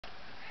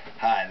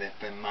Hi, this is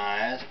Ben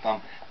Myers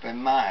from Ben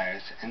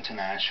Myers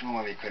International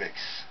Movie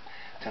Critics.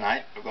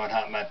 Tonight we're going to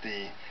talk about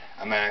the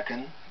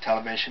American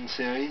television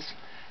series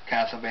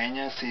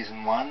Castlevania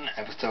Season 1,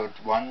 Episodes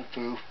 1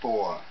 through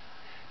 4.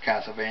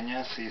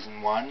 Castlevania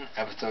Season 1,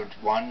 Episodes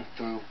 1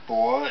 through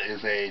 4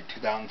 is a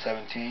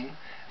 2017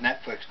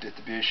 Netflix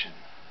distribution.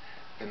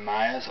 Ben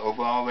Myers'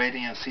 overall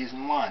rating of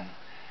Season 1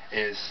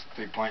 is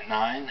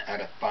 3.9 out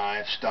of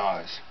 5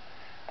 stars.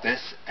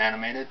 This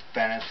animated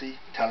fantasy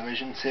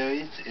television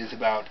series is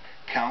about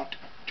Count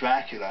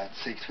Dracula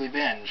seeks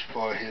revenge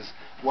for his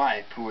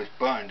wife who was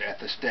burned at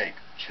the stake.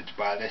 Should you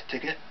buy this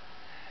ticket?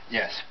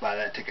 Yes, buy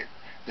that ticket.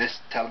 This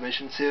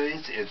television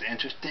series is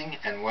interesting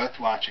and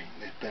worth watching.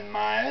 This has been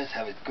Myers.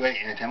 Have a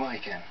great entertainment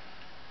weekend.